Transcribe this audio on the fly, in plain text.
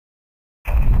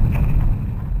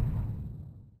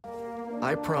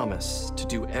I promise to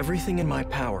do everything in my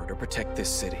power to protect this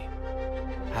city.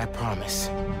 I promise.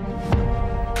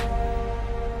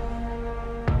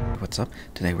 What's up?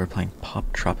 Today we're playing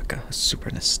Poptropica, a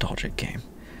super nostalgic game.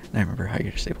 And I remember how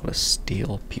you're just able to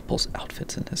steal people's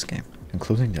outfits in this game,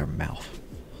 including their mouth.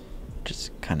 Which is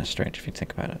kind of strange if you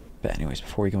think about it. But anyways,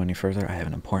 before we go any further, I have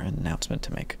an important announcement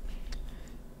to make.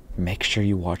 Make sure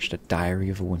you watch The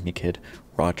Diary of a Wimpy Kid,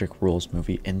 Roderick Rules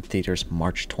movie in theaters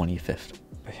March 25th.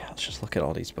 But yeah, let's just look at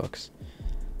all these books.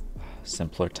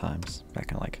 Simpler times,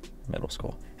 back in like middle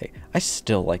school. Hey, I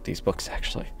still like these books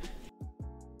actually.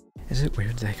 Is it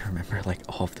weird that I can remember like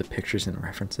all of the pictures and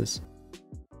references?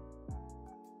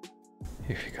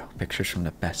 Here you go, pictures from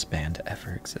the best band to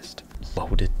ever exist.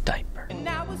 Loaded Diaper. And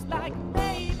I was like,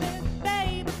 baby,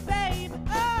 baby, baby,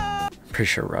 oh. I'm pretty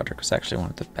sure Roderick was actually one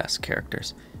of the best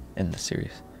characters in the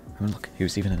series. I mean look, he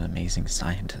was even an amazing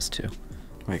scientist too.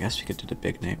 Well, I guess we could do the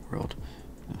Big Nate world.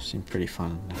 That seemed pretty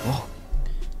fun. Oh!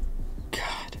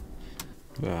 God.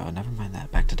 Never mind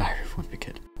that. Back to Diary of a Wimpy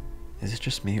Kid. Is it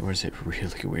just me, or is it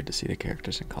really weird to see the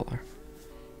characters in color?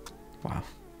 Wow.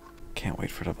 Can't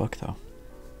wait for the book, though.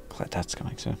 Glad that's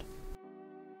coming soon.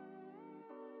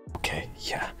 Okay,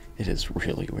 yeah, it is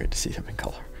really weird to see them in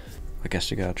color. I guess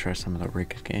you gotta try some of the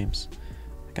rigged games.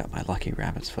 I got my lucky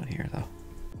rabbit's foot here, though.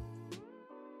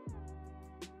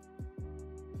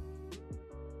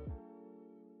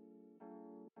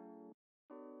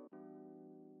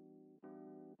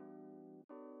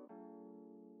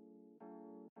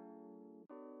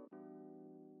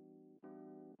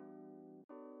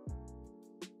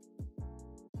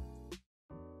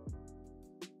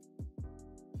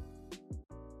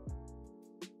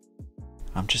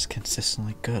 I'm just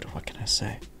consistently good, what can I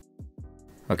say?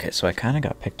 Okay, so I kind of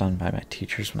got picked on by my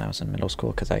teachers when I was in middle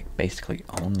school because I basically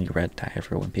only read Diary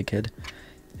of a Wimpy Kid.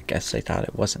 I guess they thought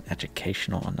it wasn't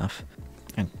educational enough.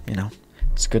 And, you know,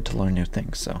 it's good to learn new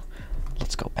things, so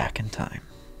let's go back in time.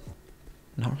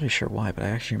 I'm not really sure why, but I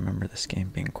actually remember this game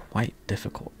being quite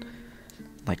difficult.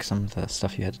 Like, some of the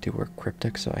stuff you had to do were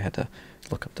cryptic, so I had to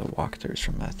look up the walkthroughs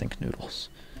from, I think, Noodles.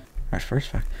 Alright, first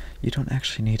fact, you don't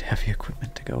actually need heavy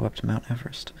equipment to go up to Mount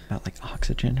Everest. About like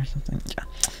oxygen or something?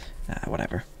 Yeah,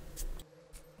 whatever.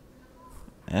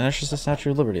 And there's just a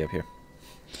Statue of Liberty up here.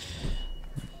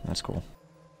 That's cool.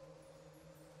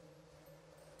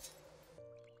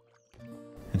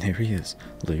 And here he is,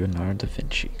 Leonardo da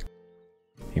Vinci.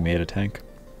 He made a tank.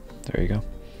 There you go.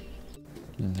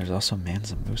 And there's also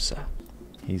Mansa Musa.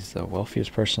 He's the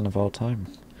wealthiest person of all time,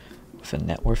 with a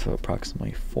net worth of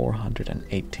approximately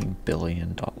 $418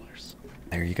 billion.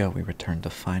 There you go, we returned the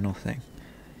final thing.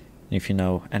 And if you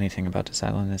know anything about this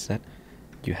island, is that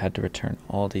you had to return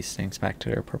all these things back to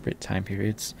their appropriate time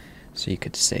periods so you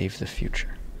could save the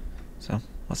future. So,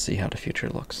 let's see how the future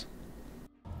looks.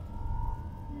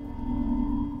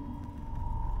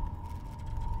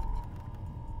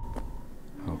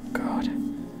 Oh God.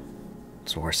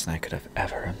 It's worse than I could have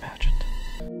ever imagined.